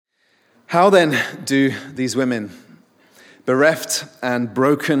How then do these women, bereft and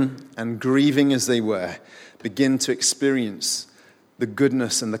broken and grieving as they were, begin to experience the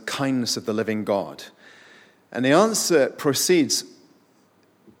goodness and the kindness of the living God? And the answer proceeds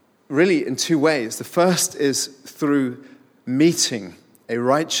really in two ways. The first is through meeting a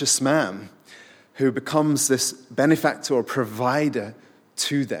righteous man who becomes this benefactor or provider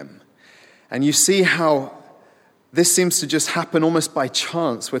to them. And you see how this seems to just happen almost by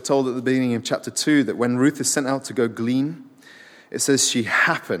chance. We're told at the beginning of chapter 2 that when Ruth is sent out to go glean, it says she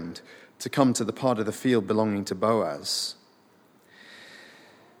happened to come to the part of the field belonging to Boaz.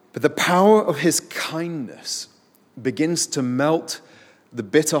 But the power of his kindness begins to melt the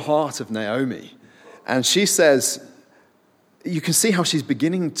bitter heart of Naomi. And she says, you can see how she's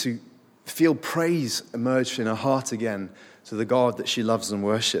beginning to feel praise emerge in her heart again to the God that she loves and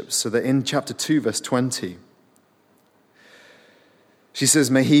worships. So that in chapter 2, verse 20, she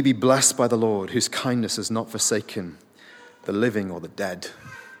says, "May he be blessed by the Lord, whose kindness has not forsaken the living or the dead."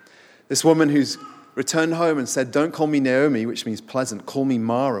 This woman who's returned home and said, "Don't call me Naomi," which means pleasant, "call me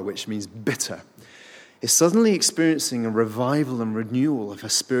Mara," which means bitter, is suddenly experiencing a revival and renewal of her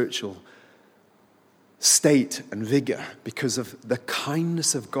spiritual state and vigor because of the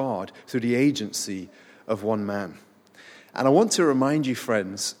kindness of God through the agency of one man. And I want to remind you,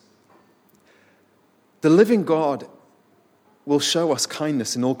 friends, the living God will show us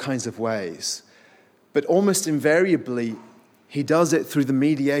kindness in all kinds of ways, but almost invariably, he does it through the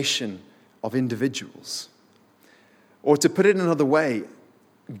mediation of individuals. Or to put it another way,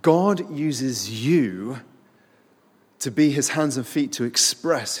 God uses you to be his hands and feet to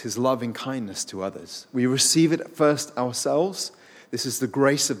express his loving kindness to others. We receive it first ourselves. This is the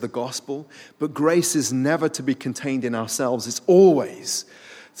grace of the gospel. But grace is never to be contained in ourselves. It's always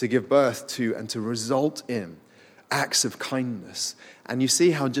to give birth to and to result in acts of kindness. And you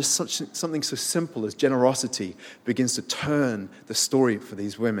see how just something so simple as generosity begins to turn the story for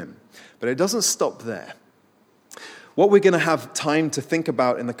these women. But it doesn't stop there. What we're going to have time to think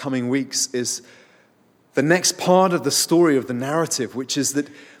about in the coming weeks is the next part of the story of the narrative, which is that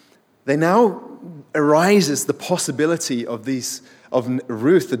there now arises the possibility of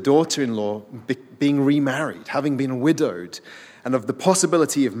Ruth, the daughter-in-law, being remarried, having been widowed, and of the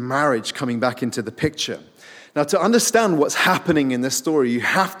possibility of marriage coming back into the picture. Now, to understand what's happening in this story, you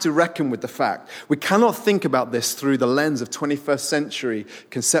have to reckon with the fact we cannot think about this through the lens of 21st century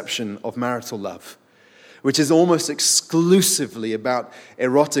conception of marital love, which is almost exclusively about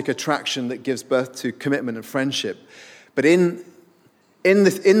erotic attraction that gives birth to commitment and friendship. But in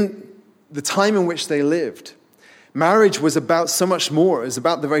the time in which they lived, marriage was about so much more. It was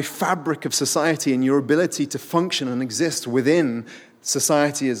about the very fabric of society and your ability to function and exist within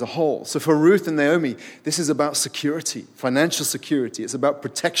society as a whole. So for Ruth and Naomi, this is about security, financial security. It's about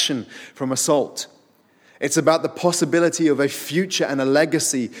protection from assault. It's about the possibility of a future and a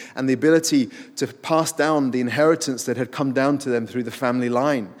legacy and the ability to pass down the inheritance that had come down to them through the family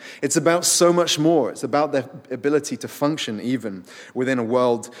line. It's about so much more. It's about their ability to function even within a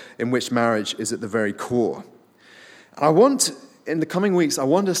world in which marriage is at the very core. In the coming weeks, I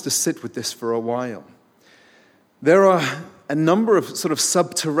want us to sit with this for a while. There are a number of sort of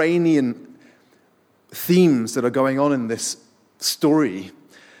subterranean themes that are going on in this story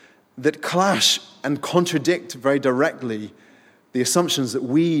that clash and contradict very directly the assumptions that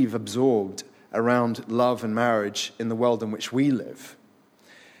we've absorbed around love and marriage in the world in which we live.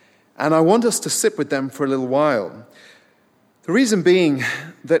 And I want us to sit with them for a little while. The reason being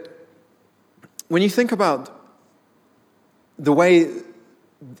that when you think about the way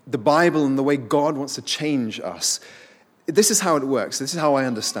the Bible and the way God wants to change us, this is how it works. This is how I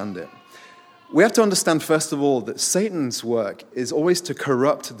understand it. We have to understand, first of all, that Satan's work is always to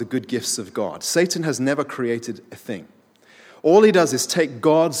corrupt the good gifts of God. Satan has never created a thing. All he does is take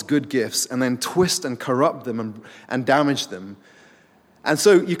God's good gifts and then twist and corrupt them and damage them. And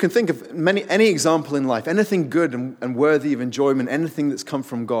so you can think of any example in life, anything good and worthy of enjoyment, anything that's come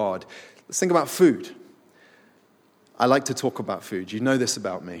from God. Let's think about food. I like to talk about food. You know this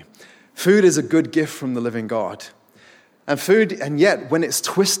about me. Food is a good gift from the living God. And yet, when it's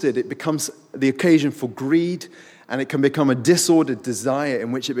twisted, it becomes the occasion for greed, and it can become a disordered desire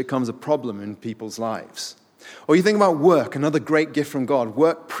in which it becomes a problem in people's lives. Or you think about work, another great gift from God.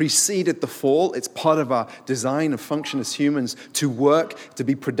 Work preceded the fall. It's part of our design and function as humans to work, to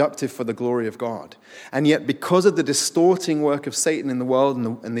be productive for the glory of God. And yet, because of the distorting work of Satan in the world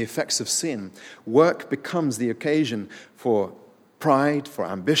and the effects of sin, work becomes the occasion for pride, for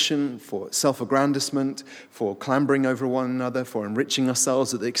ambition, for self-aggrandizement, for clambering over one another, for enriching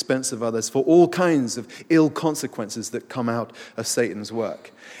ourselves at the expense of others, for all kinds of ill consequences that come out of Satan's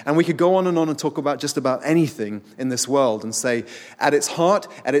work. And we could go on and talk about just about anything in this world and say, at its heart,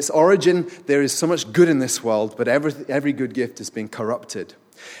 at its origin, there is so much good in this world, but every good gift is being corrupted.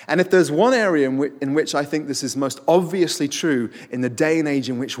 And if there's one area in which I think this is most obviously true in the day and age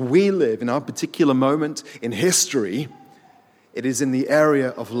in which we live, in our particular moment in history, it is in the area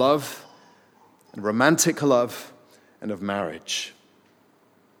of love, and romantic love, and of marriage.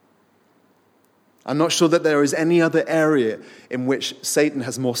 I'm not sure that there is any other area in which Satan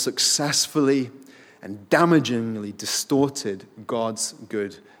has more successfully and damagingly distorted God's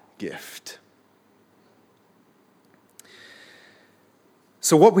good gift.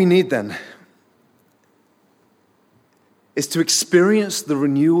 So what we need then is to experience the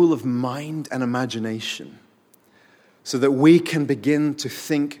renewal of mind and imagination so that we can begin to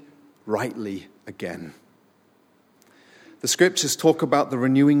think rightly again. The scriptures talk about the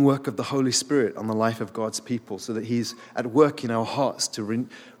renewing work of the Holy Spirit on the life of God's people so that he's at work in our hearts to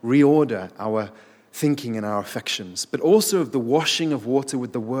reorder our thinking and our affections, but also of the washing of water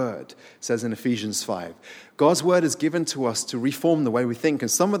with the word, it says in Ephesians 5. God's word is given to us to reform the way we think, and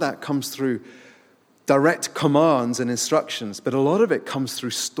some of that comes through direct commands and instructions, but a lot of it comes through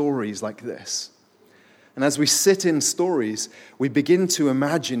stories like this. And as we sit in stories, we begin to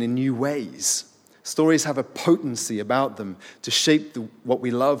imagine in new ways. Stories have a potency about them to shape what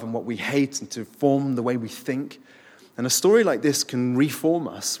we love and what we hate and to form the way we think. And a story like this can reform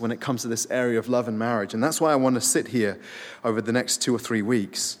us when it comes to this area of love and marriage. And that's why I want to sit here over the next 2 or 3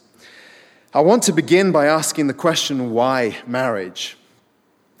 weeks. I want to begin by asking the question, why marriage?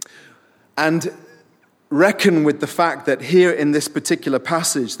 And reckon with the fact that here in this particular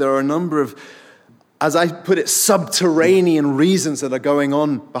passage, there are a number of, as I put it, subterranean reasons that are going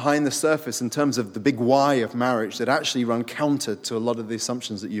on behind the surface in terms of the big why of marriage that actually run counter to a lot of the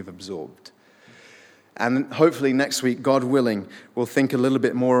assumptions that you've absorbed. And hopefully next week, God willing, we'll think a little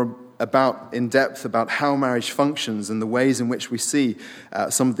bit more in depth about how marriage functions and the ways in which we see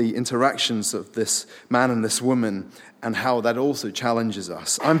some of the interactions of this man and this woman and how that also challenges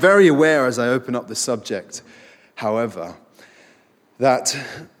us. I'm very aware as I open up the subject, however, that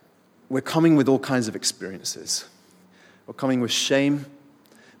we're coming with all kinds of experiences. We're coming with shame,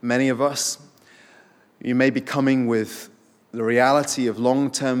 many of us. You may be coming with the reality of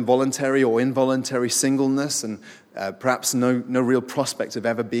long-term voluntary or involuntary singleness and perhaps no real prospect of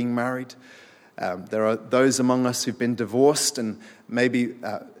ever being married. There are those among us who've been divorced and maybe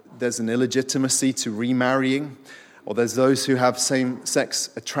there's an illegitimacy to remarrying, or there's those who have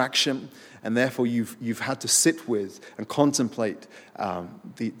same-sex attraction and therefore you've had to sit with and contemplate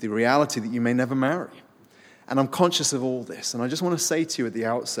the reality that you may never marry. And I'm conscious of all this, and I just want to say to you at the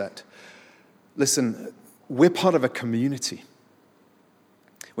outset, listen, we're part of a community.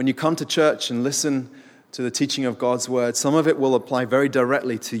 When you come to church and listen to the teaching of God's word, some of it will apply very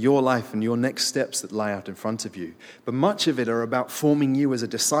directly to your life and your next steps that lie out in front of you. But much of it are about forming you as a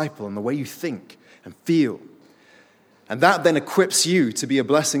disciple and the way you think and feel. And that then equips you to be a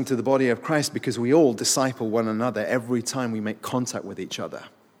blessing to the body of Christ because we all disciple one another every time we make contact with each other.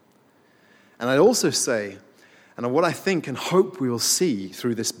 And I'd also say, and what I think and hope we will see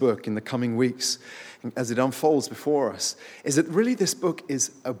through this book in the coming weeks as it unfolds before us, is that really this book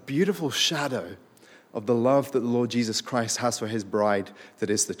is a beautiful shadow of the love that the Lord Jesus Christ has for his bride that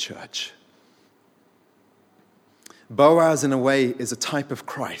is the church. Boaz, in a way, is a type of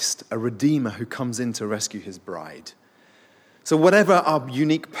Christ, a redeemer who comes in to rescue his bride. So whatever our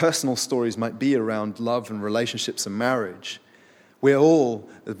unique personal stories might be around love and relationships and marriage, we're all,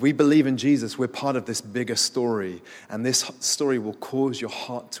 if we believe in Jesus, we're part of this bigger story, and this story will cause your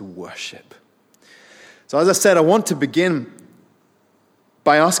heart to worship. So as I said, I want to begin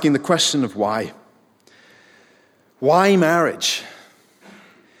by asking the question of why. Why marriage?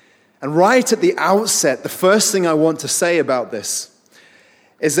 And right at the outset, the first thing I want to say about this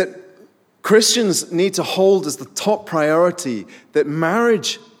is that Christians need to hold as the top priority that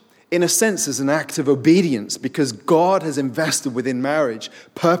marriage, in a sense, is an act of obedience because God has invested within marriage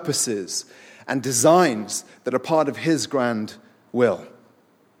purposes and designs that are part of his grand will.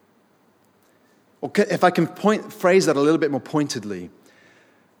 Okay, if I can phrase that a little bit more pointedly,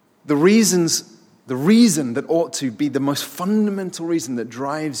 the reason that ought to be the most fundamental reason that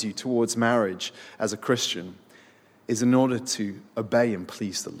drives you towards marriage as a Christian is in order to obey and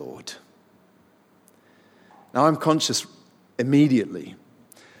please the Lord. Now, I'm conscious immediately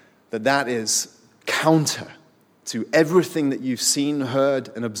that is counter to everything that you've seen, heard,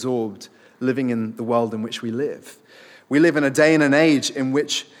 and absorbed living in the world in which we live, We live in a day and an age in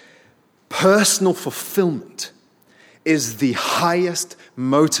which personal fulfillment is the highest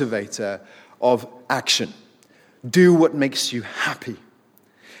motivator of action. Do what makes you happy.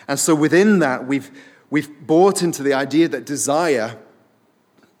 And so within that, we've bought into the idea that desire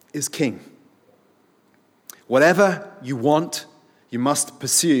is king. Whatever you want, you must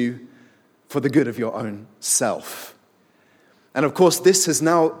pursue for the good of your own self. And of course,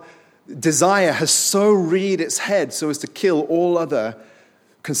 desire has so reared its head so as to kill all other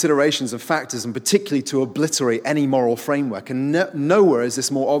considerations and factors, and particularly to obliterate any moral framework. And nowhere is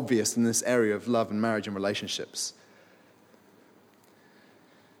this more obvious than this area of love and marriage and relationships.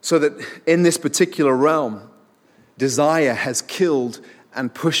 So that in this particular realm, desire has killed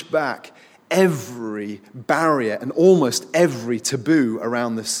and pushed back every barrier and almost every taboo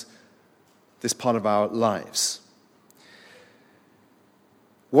around this part of our lives.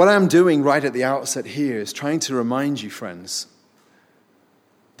 What I'm doing right at the outset here is trying to remind you, friends,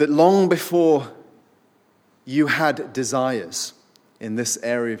 that long before you had desires in this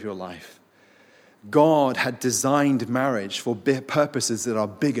area of your life, God had designed marriage for purposes that are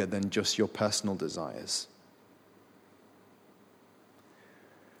bigger than just your personal desires.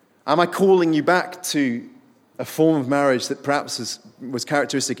 Am I calling you back to a form of marriage that perhaps was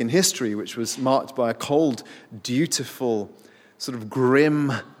characteristic in history, which was marked by a cold, dutiful, sort of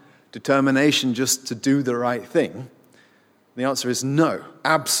grim determination just to do the right thing? The answer is no,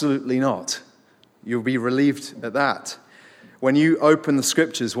 absolutely not. You'll be relieved at that. When you open the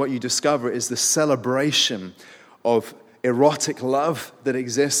scriptures, what you discover is the celebration of erotic love that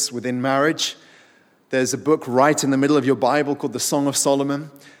exists within marriage. There's a book right in the middle of your Bible called the Song of Solomon,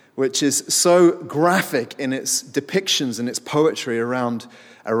 which is so graphic in its depictions and its poetry around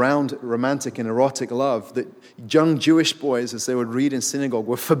romantic and erotic love that young Jewish boys, as they would read in synagogue,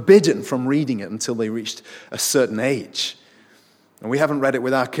 were forbidden from reading it until they reached a certain age. And we haven't read it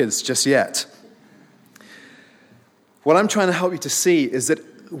with our kids just yet. What I'm trying to help you to see is that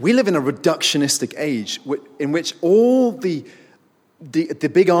we live in a reductionistic age in which all the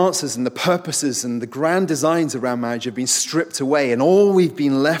big answers and the purposes and the grand designs around marriage have been stripped away, and all we've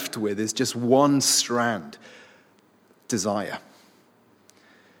been left with is just one strand: desire.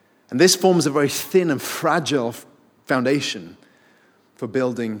 And this forms a very thin and fragile foundation for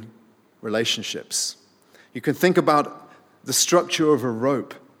building relationships. You can think about the structure of a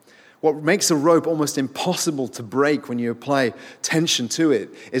rope. What makes a rope almost impossible to break when you apply tension to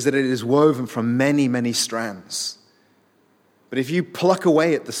it is that it is woven from many, many strands. But if you pluck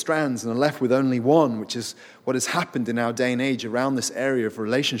away at the strands and are left with only one, which is what has happened in our day and age around this area of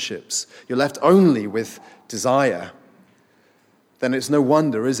relationships, you're left only with desire, then it's no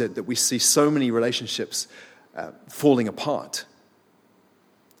wonder, is it, that we see so many relationships falling apart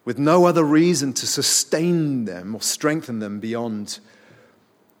with no other reason to sustain them or strengthen them beyond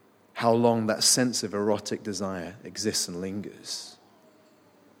how long that sense of erotic desire exists and lingers.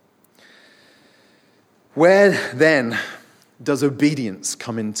 Where then does obedience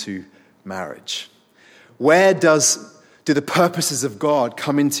come into marriage? Where do the purposes of God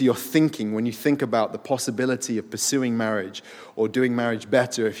come into your thinking when you think about the possibility of pursuing marriage or doing marriage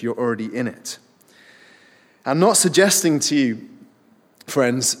better if you're already in it? I'm not suggesting to you,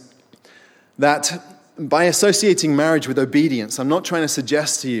 friends, that by associating marriage with obedience, I'm not trying to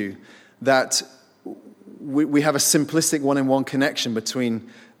suggest to you that we have a simplistic one-on-one connection between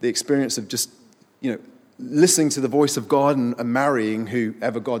the experience of just, listening to the voice of God and marrying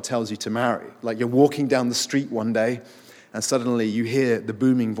whoever God tells you to marry. Like you're walking down the street one day and suddenly you hear the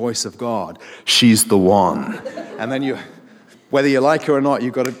booming voice of God, "She's the one." And then whether you like her or not,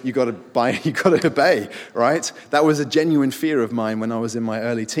 you got to obey, right? That was a genuine fear of mine when I was in my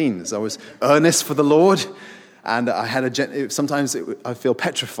early teens. I was earnest for the Lord, and sometimes I feel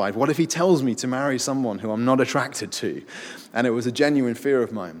petrified. What if he tells me to marry someone who I'm not attracted to? And it was a genuine fear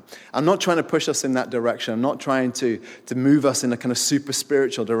of mine. I'm not trying to push us in that direction. I'm not trying to move us in a kind of super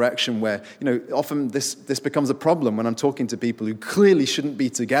spiritual direction where, often this becomes a problem when I'm talking to people who clearly shouldn't be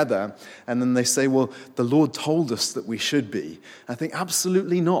together. And then they say, well, the Lord told us that we should be. I think,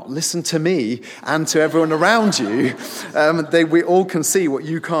 absolutely not. Listen to me and to everyone around you. We all can see what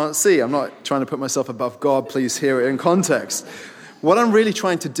you can't see. I'm not trying to put myself above God. Please hear it in context. What I'm really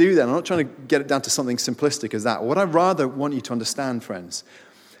trying to do then, I'm not trying to get it down to something simplistic as that. What I rather want you to understand, friends,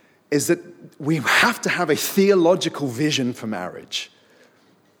 is that we have to have a theological vision for marriage.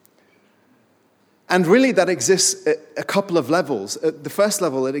 And really that exists at a couple of levels. At the first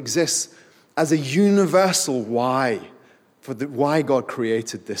level, it exists as a universal why, why God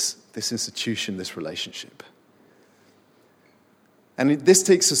created this institution, this relationship. And this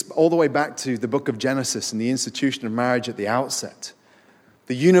takes us all the way back to the book of Genesis and the institution of marriage at the outset.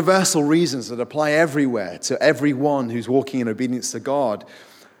 The universal reasons that apply everywhere to everyone who's walking in obedience to God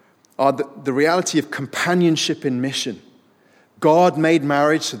are the reality of companionship in mission. God made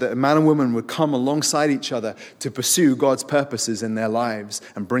marriage so that a man and woman would come alongside each other to pursue God's purposes in their lives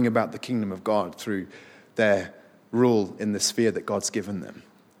and bring about the kingdom of God through their rule in the sphere that God's given them.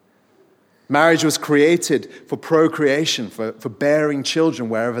 Marriage was created for procreation, for bearing children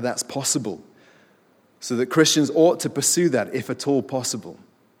wherever that's possible, so that Christians ought to pursue that if at all possible.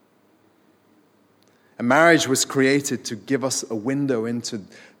 And marriage was created to give us a window into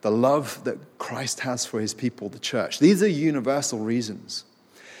the love that Christ has for his people, the church. These are universal reasons.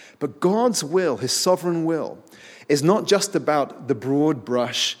 But God's will, his sovereign will, is not just about the broad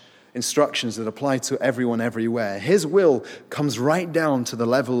brush instructions that apply to everyone everywhere. His will comes right down to the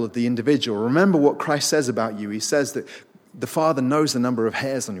level of the individual. Remember what Christ says about you. He says that the Father knows the number of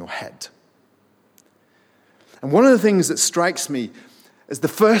hairs on your head. And one of the things that strikes me as the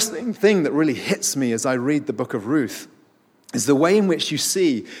first thing that really hits me as I read the book of Ruth is the way in which you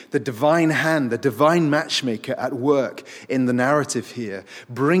see the divine hand, the divine matchmaker at work in the narrative here,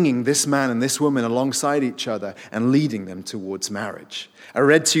 bringing this man and this woman alongside each other and leading them towards marriage. I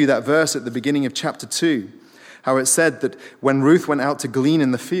read to you that verse at the beginning of chapter 2, how it said that when Ruth went out to glean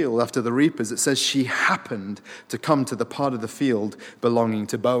in the field after the reapers, it says she happened to come to the part of the field belonging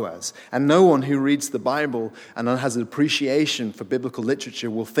to Boaz. And no one who reads the Bible and has an appreciation for biblical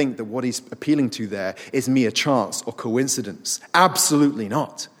literature will think that what he's appealing to there is mere chance or coincidence. Absolutely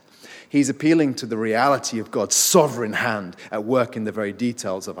not. He's appealing to the reality of God's sovereign hand at work in the very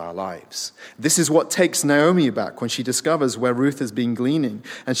details of our lives. This is what takes Naomi back when she discovers where Ruth has been gleaning.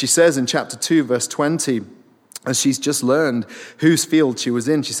 And she says in chapter 2, verse 20, as she's just learned whose field she was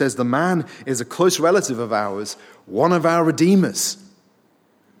in, she says, the man is a close relative of ours, one of our redeemers.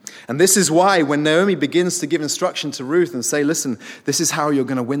 And this is why when Naomi begins to give instruction to Ruth and say, listen, this is how you're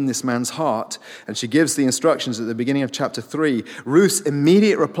going to win this man's heart, and she gives the instructions at the beginning of chapter 3, Ruth's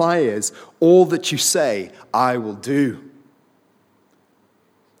immediate reply is, all that you say, I will do.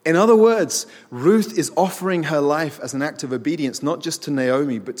 In other words, Ruth is offering her life as an act of obedience, not just to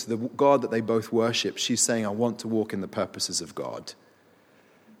Naomi, but to the God that they both worship. She's saying, I want to walk in the purposes of God,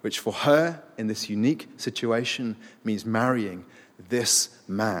 which for her, in this unique situation, means marrying this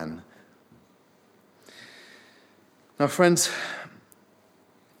man. Now, friends,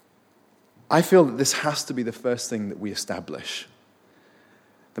 I feel that this has to be the first thing that we establish.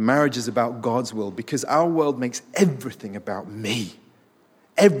 The marriage is about God's will, because our world makes everything about me.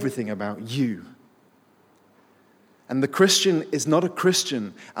 Everything about you. And the Christian is not a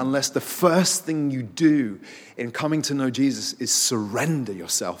Christian unless the first thing you do in coming to know Jesus is surrender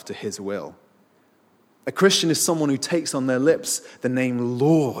yourself to his will. A Christian is someone who takes on their lips the name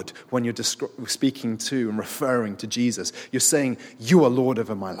Lord when you're speaking to and referring to Jesus. You're saying, you are Lord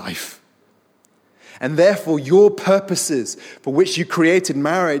over my life. And therefore, your purposes for which you created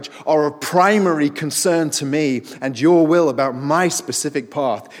marriage are of primary concern to me, and your will about my specific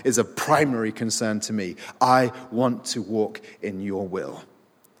path is of primary concern to me. I want to walk in your will.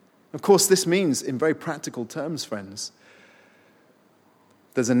 Of course, this means, in very practical terms, friends,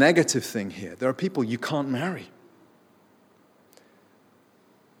 there's a negative thing here. There are people you can't marry.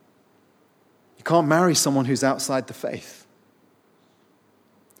 You can't marry someone who's outside the faith.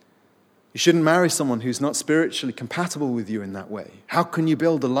 You shouldn't marry someone who's not spiritually compatible with you in that way. How can you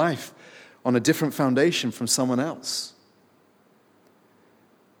build a life on a different foundation from someone else?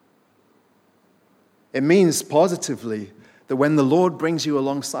 It means positively that when the Lord brings you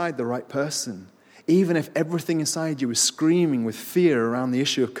alongside the right person, even if everything inside you is screaming with fear around the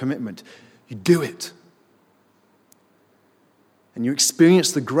issue of commitment, you do it. And you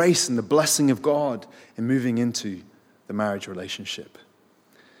experience the grace and the blessing of God in moving into the marriage relationship.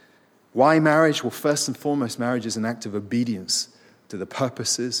 Why marriage? Well, first and foremost, marriage is an act of obedience to the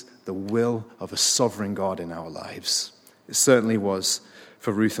purposes, the will of a sovereign God in our lives. It certainly was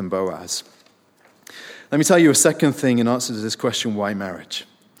for Ruth and Boaz. Let me tell you a second thing in answer to this question, why marriage?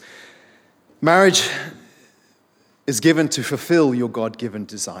 Marriage is given to fulfill your God-given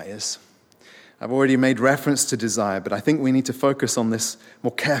desires. I've already made reference to desire, but I think we need to focus on this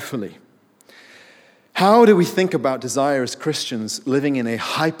more carefully. How do we think about desire as Christians living in a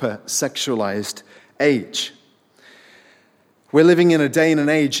hyper-sexualized age? We're living in a day and an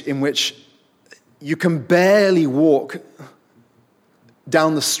age in which you can barely walk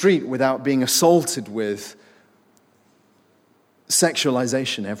down the street without being assaulted with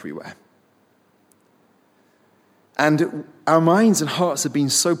sexualization everywhere. And our minds and hearts have been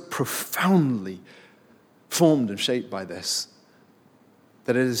so profoundly formed and shaped by this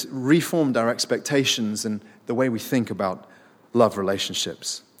that it has reformed our expectations and the way we think about love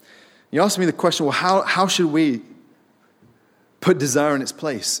relationships. You asked me the question, well, how should we put desire in its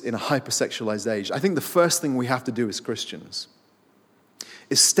place in a hypersexualized age? I think the first thing we have to do as Christians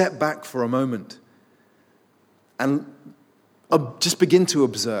is step back for a moment and just begin to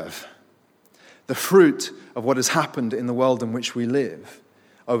observe the fruit of what has happened in the world in which we live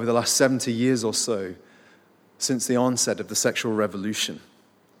over the last 70 years or so since the onset of the sexual revolution.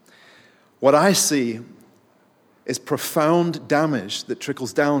 What I see is profound damage that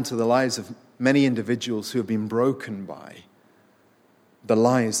trickles down to the lives of many individuals who have been broken by the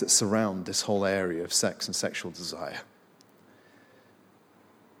lies that surround this whole area of sex and sexual desire.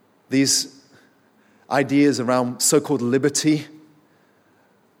 These ideas around so-called liberty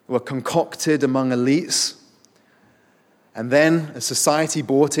were concocted among elites, and then a society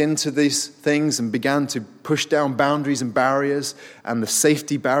bought into these things and began to push down boundaries and barriers and the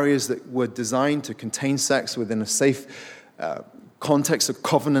safety barriers that were designed to contain sex within a safe context of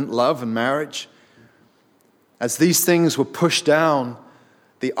covenant love and marriage. As these things were pushed down,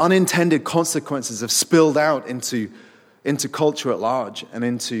 the unintended consequences have spilled out into culture at large and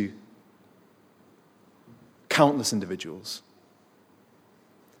into countless individuals.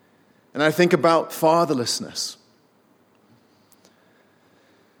 And I think about fatherlessness.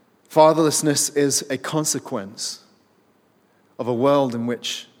 Fatherlessness is a consequence of a world in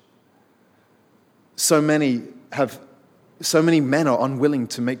which so many men are unwilling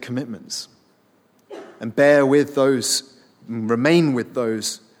to make commitments and remain with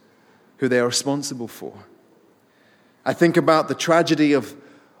those who they are responsible for. I think about the tragedy of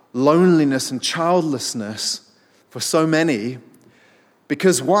loneliness and childlessness for so many.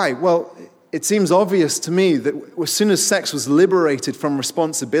 Because why? Well, it seems obvious to me that as soon as sex was liberated from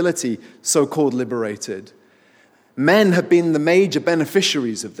responsibility, so-called liberated, men have been the major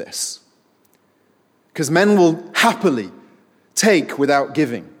beneficiaries of this. Because men will happily take without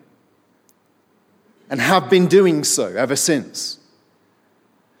giving, and have been doing so ever since.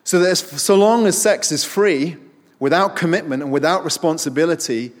 So that so long as sex is free, without commitment and without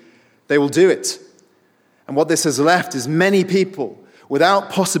responsibility, they will do it. And what this has left is many people without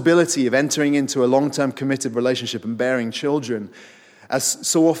possibility of entering into a long-term committed relationship and bearing children, as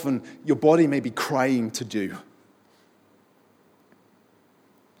so often your body may be crying to do.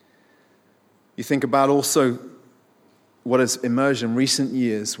 You think about also what has emerged in recent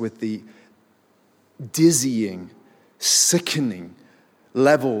years with the dizzying, sickening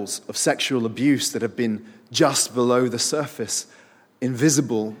levels of sexual abuse that have been just below the surface,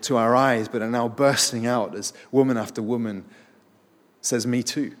 invisible to our eyes, but are now bursting out as woman after woman says, "Me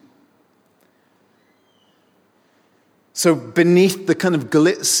too." So beneath the kind of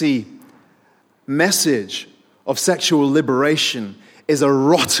glitzy message of sexual liberation is a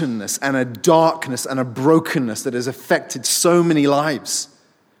rottenness and a darkness and a brokenness that has affected so many lives.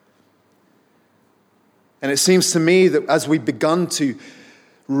 And it seems to me that as we've begun to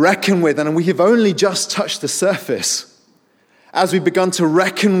reckon with, and we have only just touched the surface, as we've begun to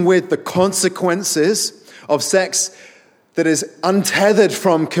reckon with the consequences of sex that is untethered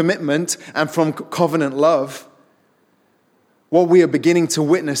from commitment and from covenant love, what we are beginning to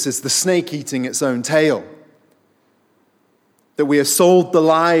witness is the snake eating its own tail. That we have sold the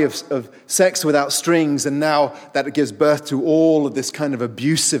lie of sex without strings, and now that it gives birth to all of this kind of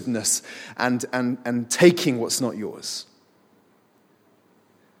abusiveness and taking what's not yours.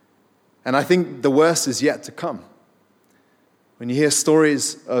 And I think the worst is yet to come. When you hear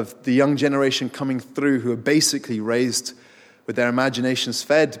stories of the young generation coming through who are basically raised with their imaginations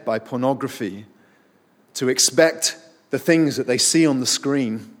fed by pornography to expect the things that they see on the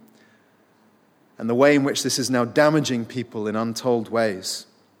screen, and the way in which this is now damaging people in untold ways.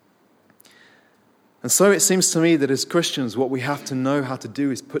 And so it seems to me that as Christians, what we have to know how to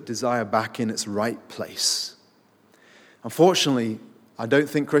do is put desire back in its right place. Unfortunately, I don't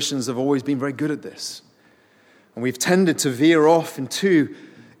think Christians have always been very good at this. And we've tended to veer off in two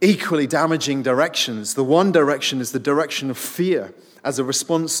equally damaging directions. The one direction is the direction of fear as a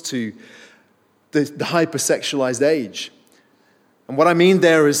response to the hypersexualized age. And what I mean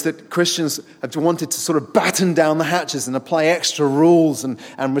there is that Christians have wanted to sort of batten down the hatches and apply extra rules and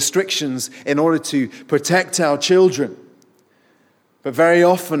restrictions in order to protect our children. But very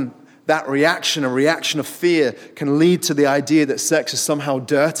often that reaction, a reaction of fear, can lead to the idea that sex is somehow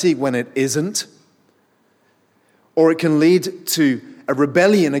dirty when it isn't. Or it can lead to a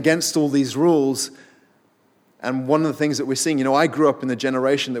rebellion against all these rules. And one of the things that we're seeing, I grew up in the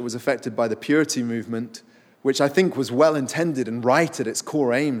generation that was affected by the purity movement, which I think was well-intended and right at its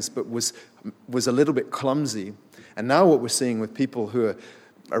core aims, but was a little bit clumsy. And now what we're seeing with people who are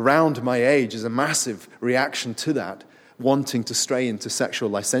around my age is a massive reaction to that, wanting to stray into sexual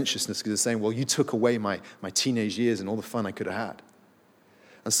licentiousness because they're saying, well, you took away my teenage years and all the fun I could have had.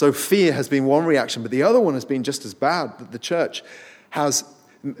 And so fear has been one reaction, but the other one has been just as bad, that the church has,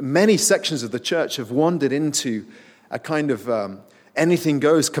 many sections of the church have wandered into a kind of anything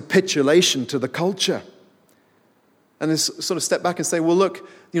goes capitulation to the culture. And then sort of step back and say, well, look,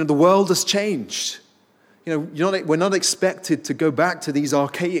 the world has changed. We're not expected to go back to these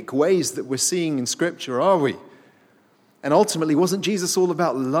archaic ways that we're seeing in Scripture, are we? And ultimately, wasn't Jesus all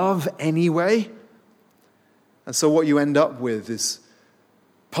about love anyway? And so what you end up with is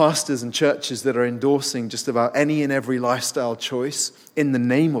pastors and churches that are endorsing just about any and every lifestyle choice in the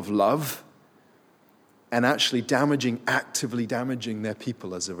name of love, and actually actively damaging their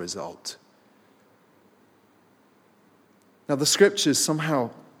people as a result. Now, the Scriptures somehow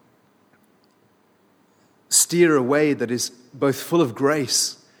steer a way that is both full of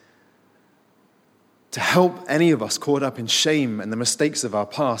grace to help any of us caught up in shame and the mistakes of our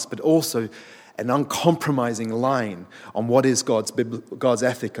past, but also an uncompromising line on what is God's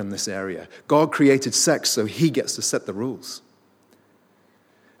ethic in this area. God created sex, so he gets to set the rules.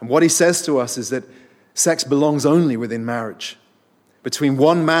 And what he says to us is that sex belongs only within marriage, between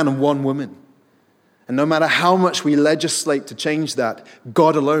one man and one woman. And no matter how much we legislate to change that,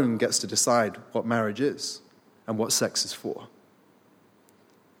 God alone gets to decide what marriage is and what sex is for.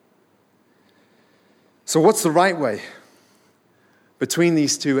 So what's the right way between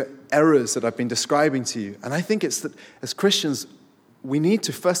these two errors that I've been describing to you? And I think it's that as Christians, we need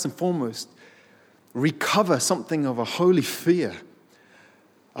to first and foremost recover something of a holy fear,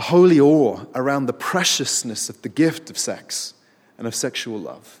 a holy awe around the preciousness of the gift of sex and of sexual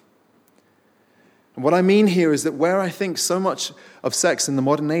love. And what I mean here is that where I think so much of sex in the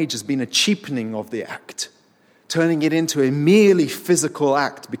modern age has been a cheapening of the act, turning it into a merely physical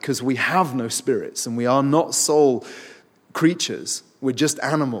act because we have no spirits and we are not soul creatures, we're just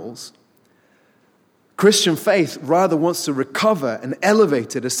animals. Christian faith rather wants to recover and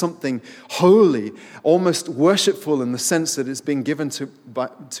elevate it as something holy, almost worshipful in the sense that it's been given by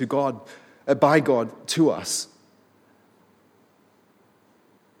God to us.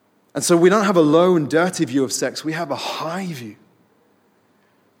 And so we don't have a low and dirty view of sex, we have a high view.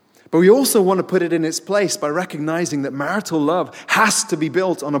 But we also want to put it in its place by recognizing that marital love has to be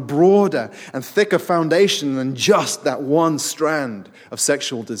built on a broader and thicker foundation than just that one strand of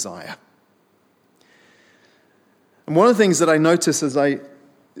sexual desire. And one of the things that I notice as I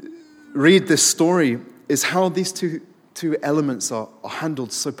read this story is how these two elements are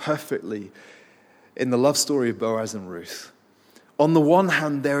handled so perfectly in the love story of Boaz and Ruth. On the one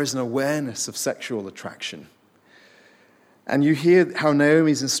hand, there is an awareness of sexual attraction. And you hear how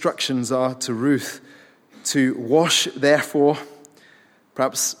Naomi's instructions are to Ruth to wash, therefore,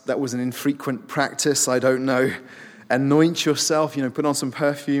 perhaps that was an infrequent practice, I don't know. Anoint yourself, put on some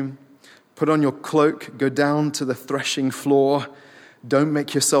perfume, put on your cloak, go down to the threshing floor. Don't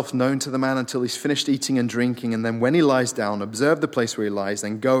make yourself known to the man until he's finished eating and drinking. And then when he lies down, observe the place where he lies,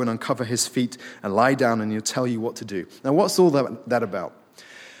 then go and uncover his feet and lie down and he'll tell you what to do. Now, what's all that about?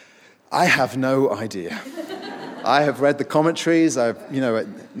 I have no idea. I have read the commentaries. I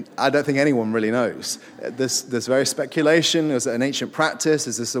don't think anyone really knows. There's very speculation. Is it an ancient practice?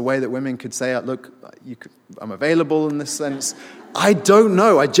 Is this a way that women could say, look, I'm available in this sense? I don't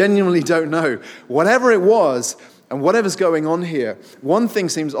know. I genuinely don't know. Whatever it was, and whatever's going on here, one thing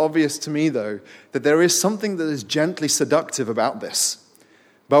seems obvious to me, though, that there is something that is gently seductive about this.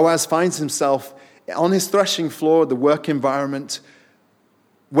 Boaz finds himself on his threshing floor, the work environment,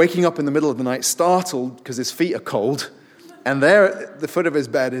 waking up in the middle of the night, startled because his feet are cold, and there at the foot of his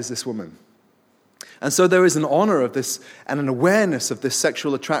bed is this woman. And so there is an honor of this and an awareness of this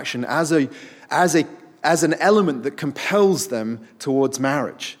sexual attraction as an element that compels them towards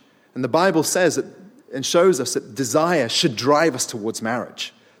marriage. And the Bible says that and shows us that desire should drive us towards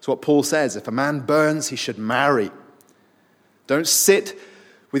marriage. It's what Paul says. If a man burns, he should marry. Don't sit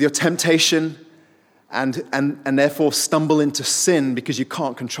with your temptation and therefore stumble into sin because you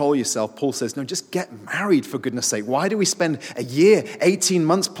can't control yourself. Paul says, no, just get married, for goodness sake. Why do we spend a year, 18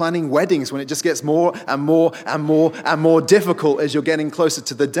 months planning weddings when it just gets more and more and more and more difficult as you're getting closer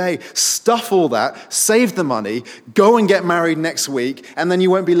to the day? Stuff all that, save the money, go and get married next week, and then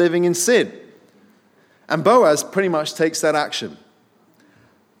you won't be living in sin. And Boaz pretty much takes that action.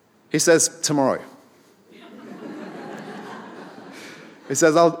 He says, tomorrow. He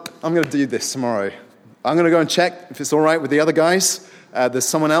says, I'm going to do this tomorrow. I'm going to go and check if it's all right with the other guys. There's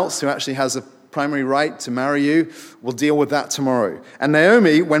someone else who actually has primary right to marry you. We'll deal with that tomorrow. And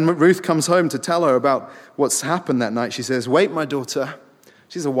Naomi, when Ruth comes home to tell her about what's happened that night, she says, wait, my daughter.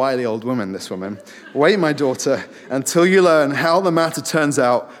 She's a wily old woman, this woman. Wait, my daughter, until you learn how the matter turns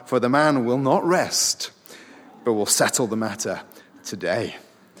out, for the man will not rest, but will settle the matter today.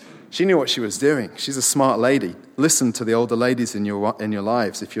 She knew what she was doing. She's a smart lady. Listen to the older ladies in your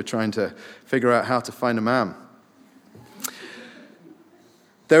lives if you're trying to figure out how to find a man.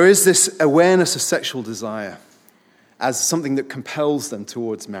 There is this awareness of sexual desire as something that compels them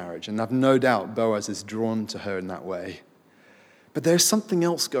towards marriage, and I've no doubt Boaz is drawn to her in that way. But there's something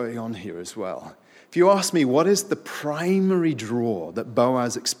else going on here as well. If you ask me, what is the primary draw that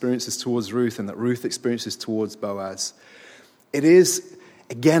Boaz experiences towards Ruth and that Ruth experiences towards Boaz? It is,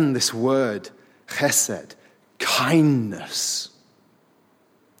 again, this word, chesed, kindness.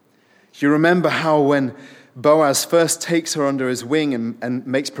 You remember how when Boaz first takes her under his wing and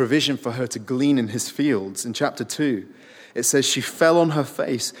makes provision for her to glean in his fields, in chapter 2, it says, she fell on her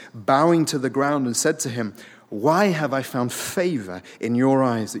face, bowing to the ground, and said to him, why have I found favor in your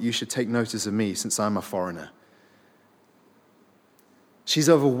eyes that you should take notice of me, since I'm a foreigner? She's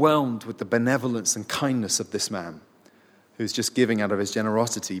overwhelmed with the benevolence and kindness of this man who's just giving out of his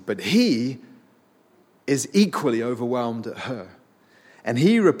generosity, but he is equally overwhelmed at her. And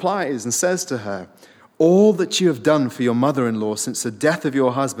he replies and says to her, all that you have done for your mother-in-law since the death of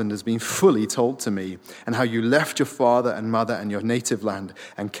your husband has been fully told to me, and how you left your father and mother and your native land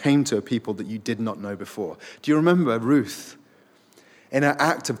and came to a people that you did not know before. Do you remember Ruth, in her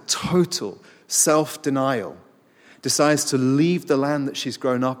act of total self-denial, decides to leave the land that she's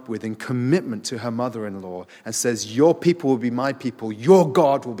grown up with in commitment to her mother-in-law and says, your people will be my people, your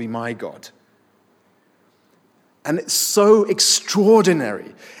God will be my God. And it's so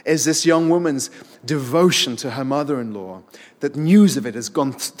extraordinary is this young woman's devotion to her mother-in-law that news of it has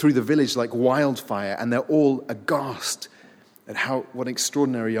gone through the village like wildfire, and they're all aghast at what an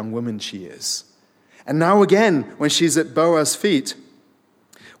extraordinary young woman she is. And now again, when she's at Boaz's feet,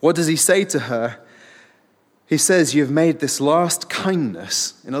 what does he say to her? He says, you have made this last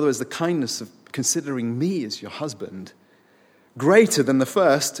kindness, in other words, the kindness of considering me as your husband, greater than the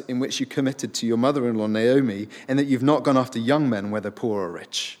first in which you committed to your mother-in-law Naomi, and that you've not gone after young men, whether poor or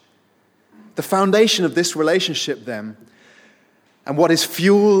rich. The foundation of this relationship then, and what is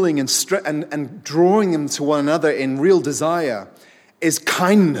fueling and drawing them to one another in real desire, is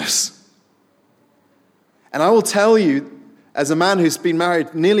kindness. And I will tell you, as a man who's been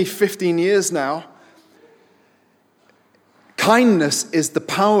married nearly 15 years now, kindness is the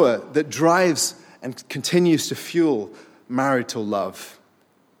power that drives and continues to fuel marital love.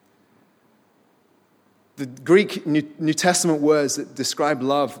 The Greek New Testament words that describe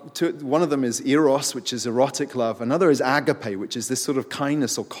love, one of them is eros, which is erotic love. Another is agape, which is this sort of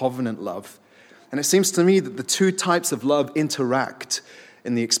kindness or covenant love. And it seems to me that the two types of love interact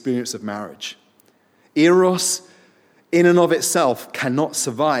in the experience of marriage. Eros, in and of itself, cannot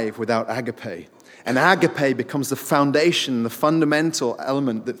survive without agape. And agape becomes the foundation, the fundamental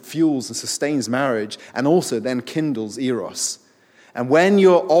element that fuels and sustains marriage, and also then kindles eros. And when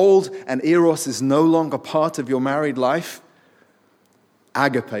you're old and eros is no longer part of your married life,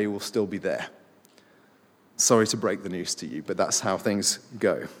 agape will still be there. Sorry to break the news to you, but that's how things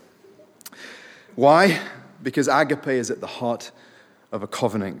go. Why? Because agape is at the heart of a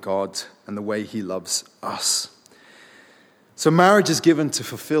covenant God and the way he loves us. So marriage is given to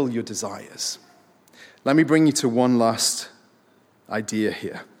fulfill your desires. Let me bring you to one last idea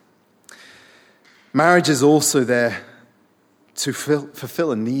here. Marriage is also there to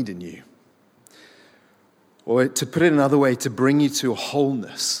fulfill a need in you. Or to put it another way, to bring you to a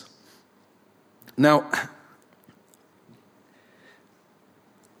wholeness. Now,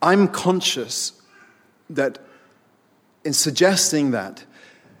 I'm conscious that in suggesting that,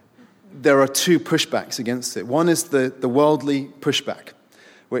 there are two pushbacks against it. One is the worldly pushback,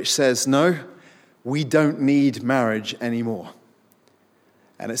 which says, no, we don't need marriage anymore.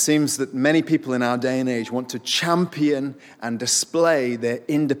 And it seems that many people in our day and age want to champion and display their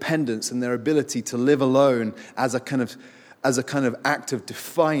independence and their ability to live alone as a kind of act of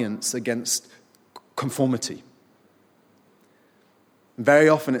defiance against conformity. Very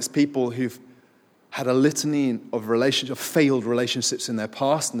often it's people who've had a litany of failed relationships in their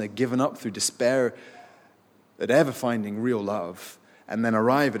past, and they're given up through despair at ever finding real love, and then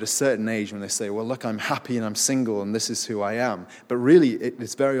arrive at a certain age when they say, well, look, I'm happy and I'm single and this is who I am. But really,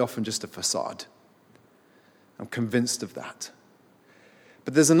 it's very often just a facade. I'm convinced of that.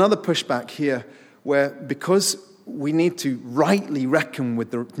 But there's another pushback here where, because we need to rightly reckon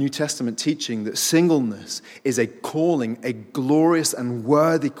with the New Testament teaching that singleness is a calling, a glorious and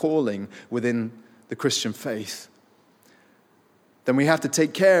worthy calling within the Christian faith, then we have to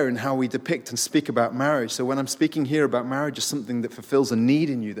take care in how we depict and speak about marriage. So when I'm speaking here about marriage as something that fulfills a need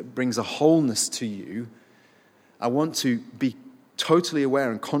in you, that brings a wholeness to you, I want to be totally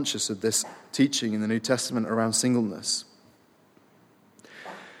aware and conscious of this teaching in the New Testament around singleness.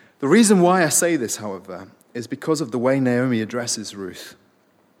 The reason why I say this, however, is because of the way Naomi addresses Ruth.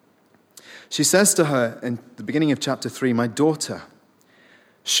 She says to her in the beginning of chapter 3, "My daughter,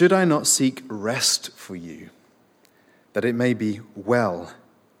 should I not seek rest for you, that it may be well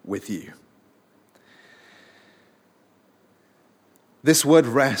with you?" This word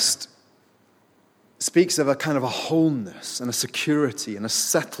rest speaks of a kind of a wholeness and a security and a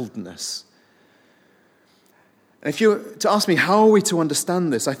settledness. And if you were to ask me, how are we to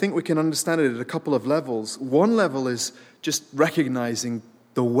understand this? I think we can understand it at a couple of levels. One level is just recognizing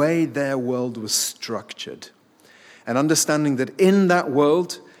the way their world was structured and understanding that in that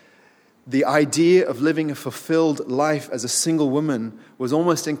world, the idea of living a fulfilled life as a single woman was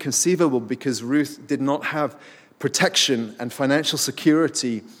almost inconceivable because Ruth did not have protection and financial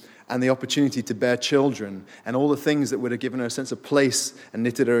security and the opportunity to bear children and all the things that would have given her a sense of place and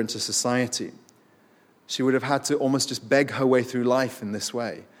knitted her into society. She would have had to almost just beg her way through life in this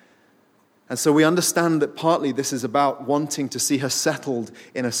way. And so we understand that partly this is about wanting to see her settled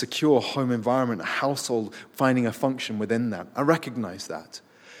in a secure home environment, a household, finding a function within that. I recognize that.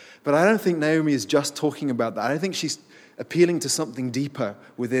 But I don't think Naomi is just talking about that. I think she's appealing to something deeper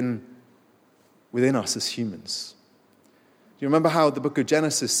within us as humans. Do you remember how the book of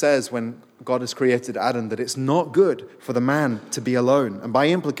Genesis says when God has created Adam that it's not good for the man to be alone? And by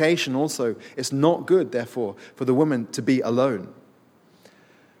implication also, it's not good, therefore, for the woman to be alone.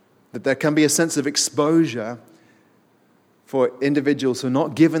 That there can be a sense of exposure for individuals who are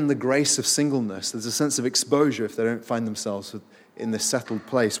not given the grace of singleness. There's a sense of exposure if they don't find themselves in this settled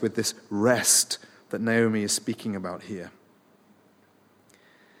place with this rest that Naomi is speaking about here.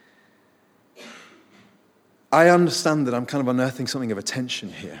 I understand that I'm kind of unearthing something of a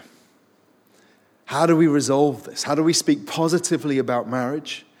tension here. How do we resolve this? How do we speak positively about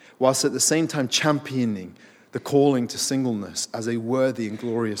marriage whilst at the same time championing the calling to singleness as a worthy and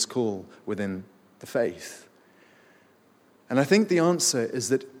glorious call within the faith? And I think the answer is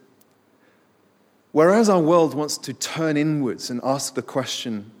that whereas our world wants to turn inwards and ask the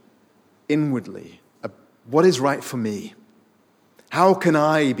question inwardly, what is right for me? How can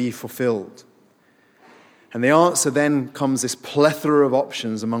I be fulfilled? And the answer then comes this plethora of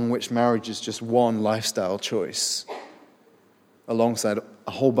options, among which marriage is just one lifestyle choice, alongside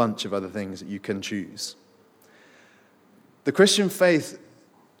a whole bunch of other things that you can choose. The Christian faith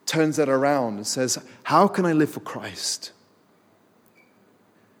turns that around and says, how can I live for Christ?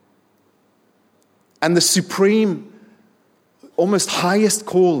 And the supreme, almost highest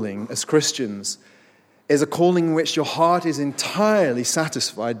calling as Christians is a calling in which your heart is entirely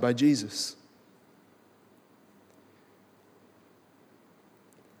satisfied by Jesus.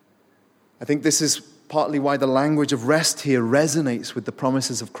 I think this is partly why the language of rest here resonates with the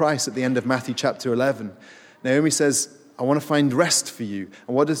promises of Christ at the end of Matthew chapter 11. Naomi says, I want to find rest for you.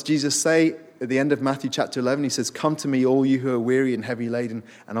 And what does Jesus say at the end of Matthew chapter 11? He says, come to me, all you who are weary and heavy laden,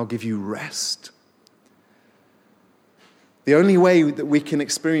 and I'll give you rest. The only way that we can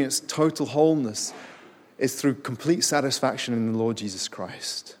experience total wholeness is through complete satisfaction in the Lord Jesus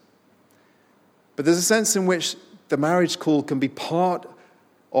Christ. But there's a sense in which the marriage call can be part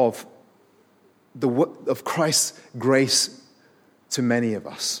of Christ's grace to many of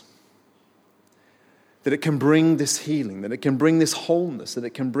us. That it can bring this healing, that it can bring this wholeness, that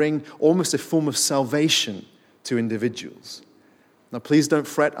it can bring almost a form of salvation to individuals. Now, please don't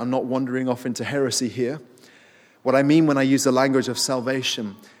fret, I'm not wandering off into heresy here. What I mean when I use the language of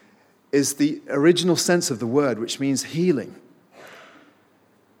salvation is the original sense of the word, which means healing.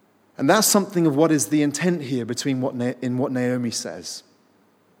 And that's something of what is the intent here between what Naomi says.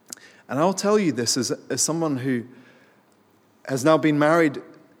 And I'll tell you this as someone who has now been married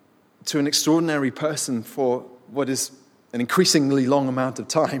to an extraordinary person for what is an increasingly long amount of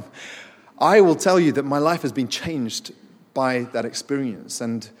time. I will tell you that my life has been changed by that experience,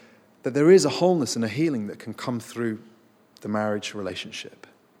 and that there is a wholeness and a healing that can come through the marriage relationship.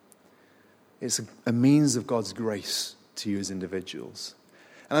 It's a means of God's grace to you as individuals.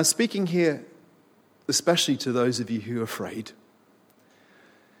 And I'm speaking here especially to those of you who are afraid.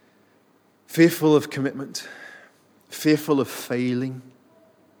 Fearful of commitment, fearful of failing,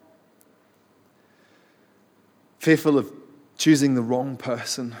 fearful of choosing the wrong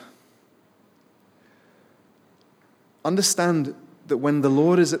person. understand that when the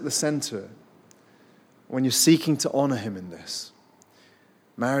Lord is at the center, when you're seeking to honor him in this,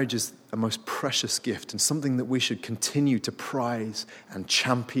 marriage is a most precious gift and something that we should continue to prize and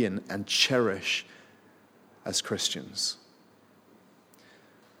champion and cherish as Christians.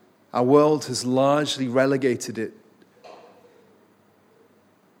 Our world has largely relegated it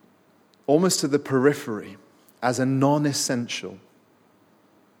almost to the periphery as a non-essential,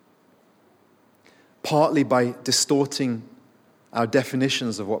 partly by distorting our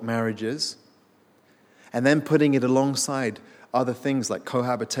definitions of what marriage is, and then putting it alongside other things like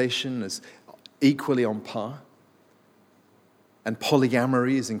cohabitation as equally on par, and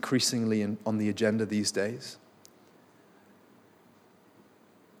polyamory is increasingly on the agenda these days.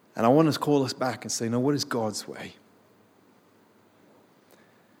 And I want to call us back and say, no, what is God's way?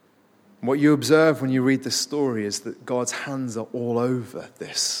 What you observe when you read this story is that God's hands are all over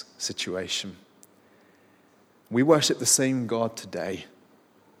this situation. We worship the same God today.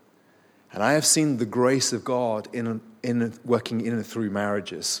 And I have seen the grace of God working in and through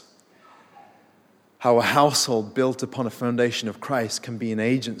marriages. How a household built upon a foundation of Christ can be an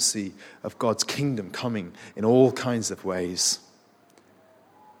agency of God's kingdom coming in all kinds of ways.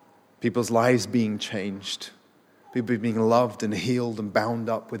 People's lives being changed. People being loved and healed and bound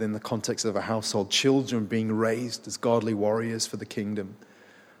up within the context of a household. Children being raised as godly warriors for the kingdom.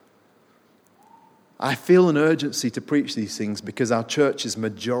 I feel an urgency to preach these things because our church is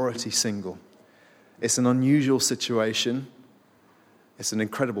majority single. It's an unusual situation. It's an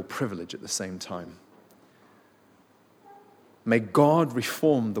incredible privilege at the same time. May God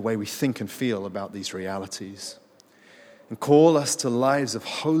reform the way we think and feel about these realities and call us to lives of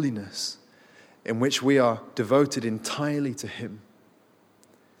holiness in which we are devoted entirely to him.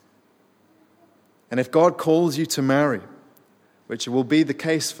 And if God calls you to marry, which will be the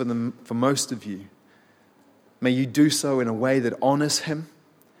case for most of you, may you do so in a way that honors him,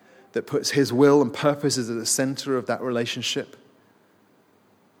 that puts his will and purposes at the center of that relationship,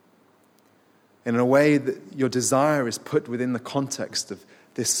 in a way that your desire is put within the context of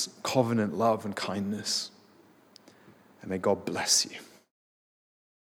this covenant love and kindness. And may God bless you.